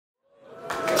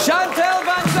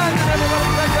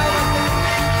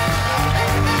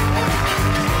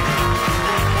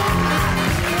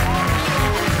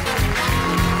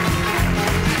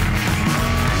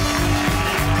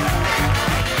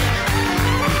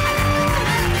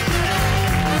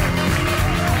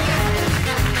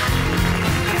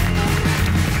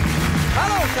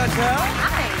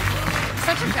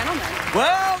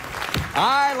Well,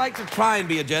 I like to try and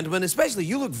be a gentleman, especially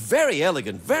you look very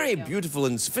elegant, very beautiful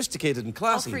and sophisticated and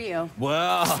classy. All for you.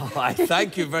 Well, I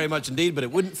thank you very much indeed, but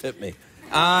it wouldn't fit me.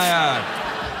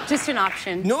 Just an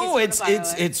option. No,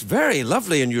 it's very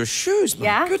lovely, and your shoes,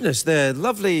 my goodness, they're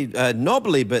lovely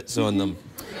knobbly bits on them.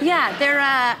 Yeah, they're,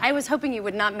 I was hoping you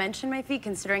would not mention my feet,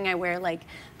 considering I wear, like,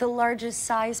 the largest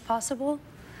size possible.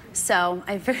 So,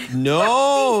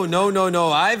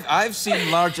 No. I've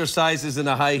seen larger sizes in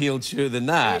a high-heeled shoe than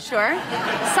that. Are you sure?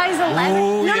 Size 11?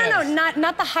 Oh, no, yes. no,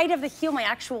 not the height of the heel, my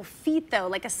actual feet, though.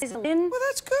 Like a size 11. Well,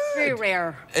 that's good. Very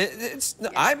rare.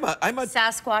 I'm a...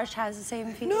 Sasquatch has the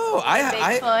same feet. No,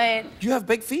 Bigfoot. You have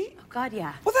big feet? Oh, God,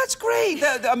 yeah. Well, that's great.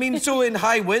 I mean, so in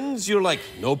high winds, you're like,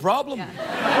 no problem.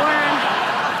 Yeah.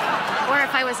 Or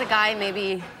if I was a guy,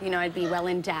 maybe, you know, I'd be well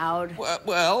endowed.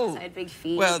 Well, I had big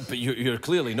feet. Well, but you're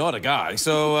clearly not a guy,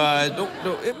 so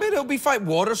it'll be fine.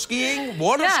 Water skiing,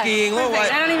 skiing. Oh,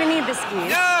 I don't even need the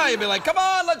skis. Yeah, you'd be like, come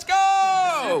on, let's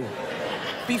go.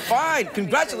 Be fine.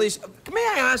 Congratulations. May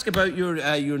I ask about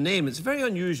your name? It's very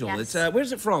unusual. Yes. It's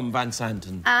where's it from,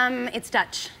 VanSanten? It's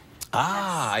Dutch.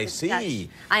 Ah, yes, I see.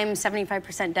 Dutch. I'm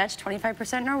 75% Dutch,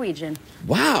 25% Norwegian.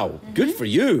 Wow, good for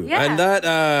you. Yeah. And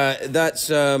that's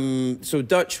so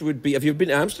Dutch would be. Have you been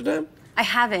to Amsterdam? I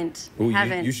haven't. Oh,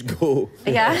 you should go.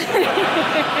 Yeah.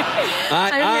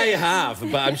 I have,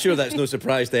 but I'm sure that's no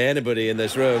surprise to anybody in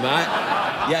this room.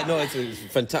 Yeah, no, it's a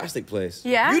fantastic place.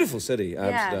 Yeah? Beautiful city,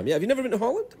 Amsterdam. Yeah. Have you never been to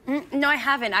Holland? No, I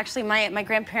haven't. Actually, my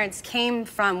grandparents came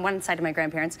from, one side of my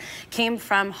grandparents came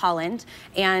from Holland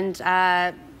and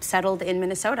settled in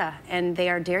Minnesota, and they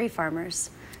are dairy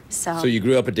farmers. So you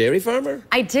grew up a dairy farmer?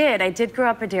 I did grow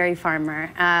up a dairy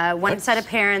farmer. One set of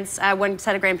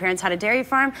grandparents had a dairy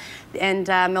farm and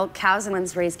milked cows, and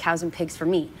one's raised cows and pigs for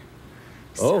meat.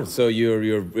 So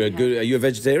you're good. Are you a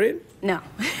vegetarian? No.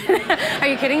 Are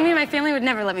you kidding me? My family would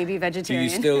never let me be vegetarian.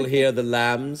 Do you still hear the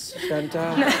lambs,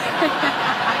 Chantal?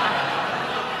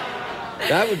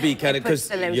 That would be kind of,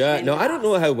 because, I don't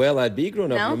know how well I'd be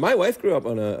growing up. No? My wife grew up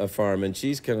on a farm, and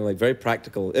she's kind of like very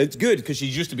practical. It's good, because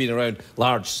she's used to being around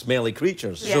large, smelly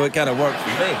creatures, so it kind of works for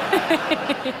me.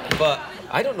 But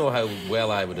I don't know how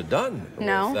well I would have done with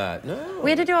that. No.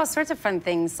 We had to do all sorts of fun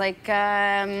things, like,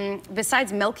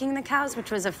 besides milking the cows,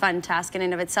 which was a fun task in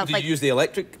and of itself. Did you use the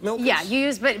electric milkers? Yeah,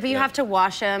 but you have to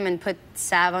wash them and put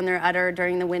salve on their udder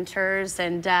during the winters,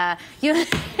 and you...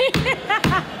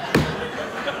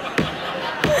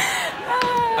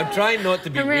 I'm trying not to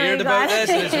be weird about this,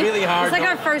 and it's really hard. It's like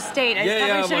our first date. I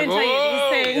probably shouldn't tell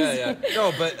you these things.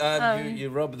 No, but you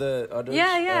rub the udders?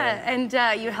 Yeah, and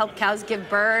you help cows give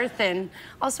birth and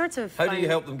all sorts of fun. How do you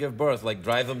help them give birth? Like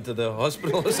drive them to the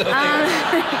hospital or something?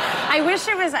 I wish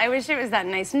it was that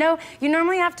nice. No, you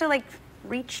normally have to like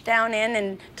reach down in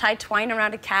and tie twine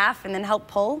around a calf and then help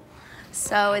pull.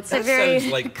 So it's a very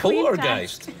sounds like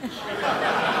poltergeist. You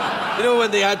know,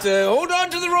 when they had to hold on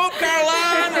to the rope,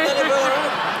 Caroline, and then they go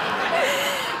around.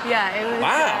 Yeah, it was.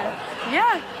 Wow.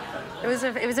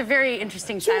 It was a very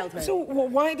interesting childhood. So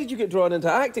why did you get drawn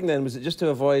into acting then? Was it just to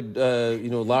avoid,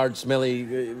 large,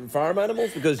 smelly farm animals?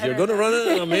 Because you're going to run it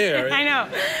and I'm here. I know.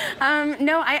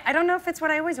 No, I don't know if it's what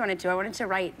I always wanted to. I wanted to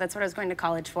write. That's what I was going to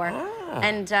college for.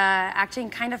 And acting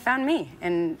kind of found me.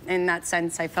 And in that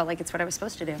sense, I felt like it's what I was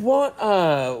supposed to do. What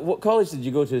college did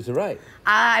you go to write?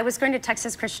 I was going to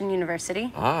Texas Christian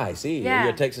University. Ah, I see. Yeah. Are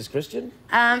you a Texas Christian?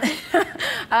 Wow,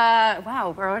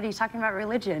 we're already talking about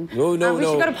religion. No. We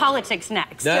should go to politics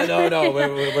next. No, we're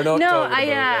not. No,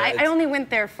 I only went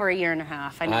there for a year and a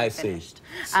half. I never finished.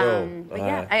 So, but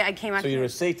yeah, I came out. So you're a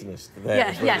Satanist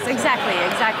then? Yes, exactly.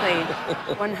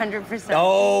 100%.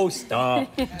 Oh, stop.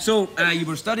 So you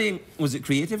were studying, was it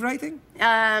creative writing?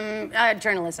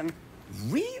 Journalism.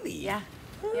 Really? Yeah.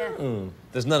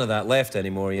 There's none of that left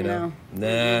anymore, you know.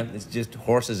 No. Nah, it's just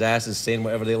horses' asses saying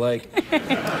whatever they like.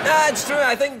 Nah, it's true.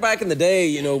 I think back in the day,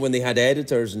 you know, when they had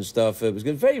editors and stuff, it was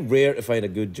very rare to find a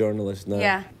good journalist now.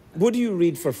 Yeah. What do you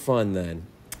read for fun then?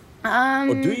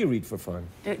 Or do you read for fun?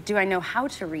 Do I know how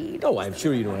to read? Oh, I'm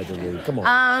sure you know how to read. Come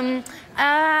on.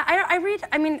 I read,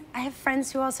 I mean, I have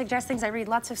friends who all suggest things. I read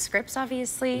lots of scripts,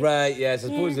 obviously. Right, yes. I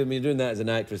suppose when you're doing that as an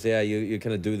actress, you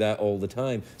kind of do that all the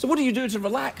time. So what do you do to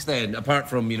relax then, apart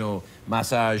from, you know,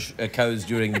 massage cows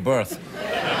during the birth?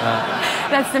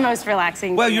 That's the most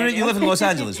relaxing Well, thing you live in Los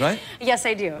Angeles, right? Yes,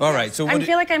 I do. All right, so I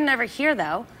feel like I'm never here,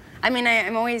 though. I mean,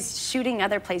 I'm always shooting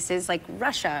other places like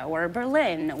Russia or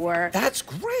Berlin or... That's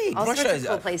great. All Russia sorts of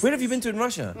cool places. Where have you been to in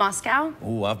Russia? Moscow.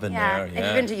 Oh, I've been there, yeah. Have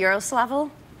you been to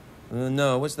Yaroslavl?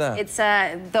 No, what's that? It's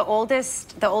the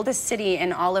oldest city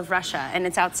in all of Russia, and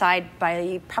it's outside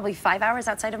by probably 5 hours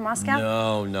outside of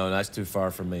Moscow. No, that's too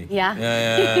far from me. Yeah?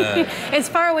 Yeah. It's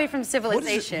far away from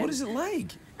civilization. What is it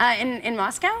like? In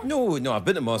Moscow? No, I've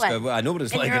been to Moscow. What? I know what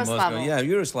it's like Yaroslavl. in Moscow. Yeah,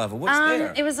 Yaroslavl. What's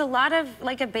there? It was a lot of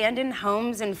like abandoned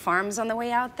homes and farms on the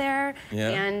way out there. Yeah.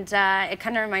 And it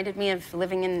kind of reminded me of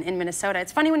living in Minnesota.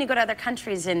 It's funny when you go to other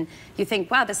countries and you think,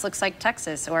 wow, this looks like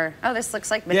Texas, or oh, this looks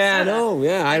like Minnesota. Yeah, I know.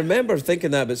 Yeah, I remember thinking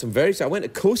that, but I went to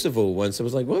Kosovo once. I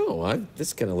was like, whoa,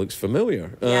 this kind of looks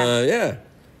familiar. Yeah.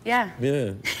 Yeah.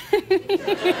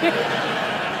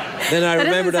 Then I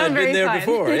remembered I'd been there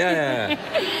before. Yeah.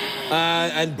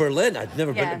 And Berlin. I'd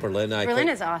never been to Berlin. Berlin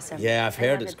is awesome. Yeah, I've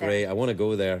heard it's great. I want to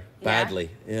go there badly.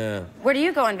 Yeah. Where do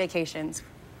you go on vacations?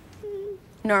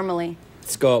 Normally.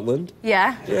 Scotland.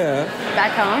 Yeah. Yeah.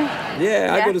 Back home.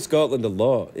 Yeah, I go to Scotland a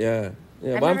lot. Yeah.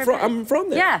 Well, I'm from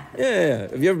there. Yeah. Yeah.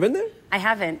 Have you ever been there? I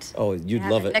haven't. Oh, you'd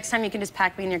love it. Next time you can just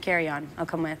pack me in your carry-on. I'll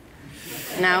come with.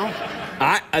 No?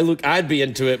 Look, I'd be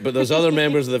into it, but those other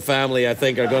members of the family, I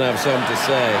think, are going to have something to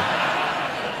say.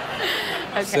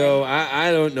 Okay. So I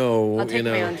don't know. I'll take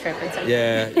my own trip. It's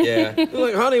okay. Yeah.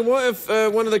 Like, honey, what if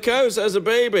one of the cows has a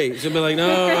baby? She'll be like, no.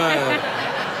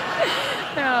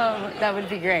 Oh, that would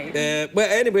be great. Well,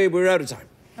 anyway, we're out of time.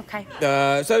 Okay.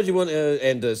 So how do you want to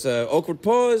end this? Awkward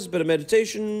pause, bit of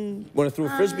meditation. Want to throw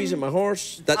frisbees at my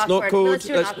horse? That's awkward. not code. Let's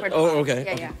do an awkward pause. Okay.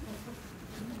 Yeah.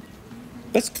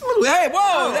 That's hey,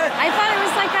 whoa! I thought it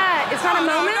was like it's not a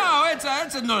moment? No, it's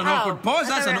not an awkward pause.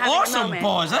 That's an awesome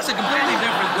pause. That's a completely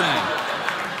different thing.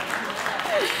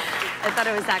 I thought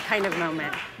it was that kind of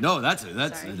moment. No, that's there's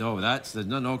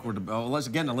nothing awkward. Oh, let's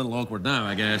getting a little awkward now,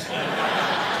 I guess.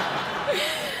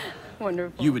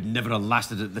 Wonderful. You would never have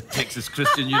lasted at the Texas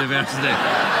Christian University.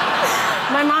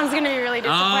 My mom's gonna be really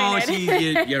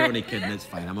disappointed. Oh, you're only kidding. It's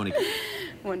fine. I'm only kidding.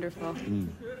 Wonderful.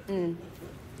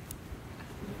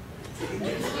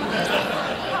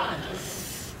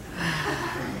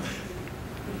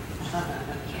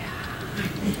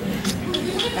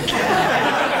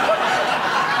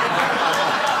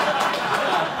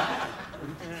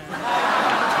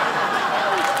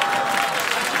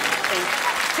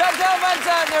 Shantel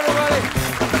VanSanten, everybody.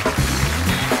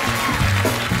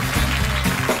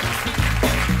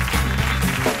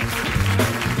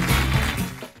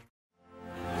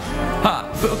 Hi,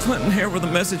 Bill Clinton here with a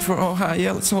message for Ohio.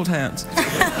 Yeah, let's hold hands.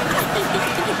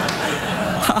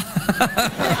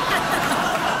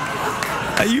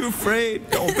 Are you afraid?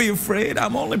 Don't be afraid.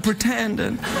 I'm only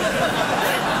pretending.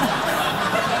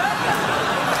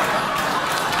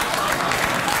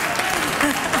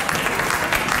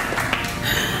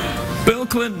 Bill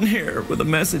Clinton here with a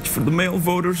message for the male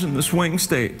voters in the swing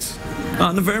states.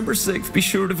 On November 6th, be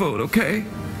sure to vote, okay?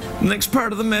 The next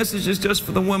part of the message is just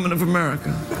for the women of America.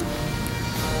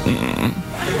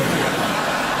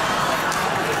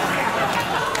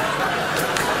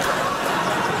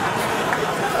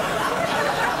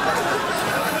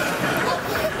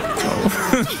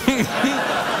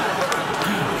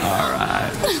 All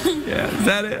right. Yeah, is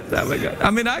that it? That we got? I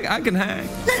mean, I can hang.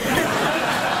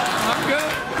 I'm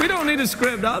good. We don't need a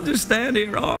script. I'll just stand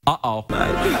here. Uh-oh.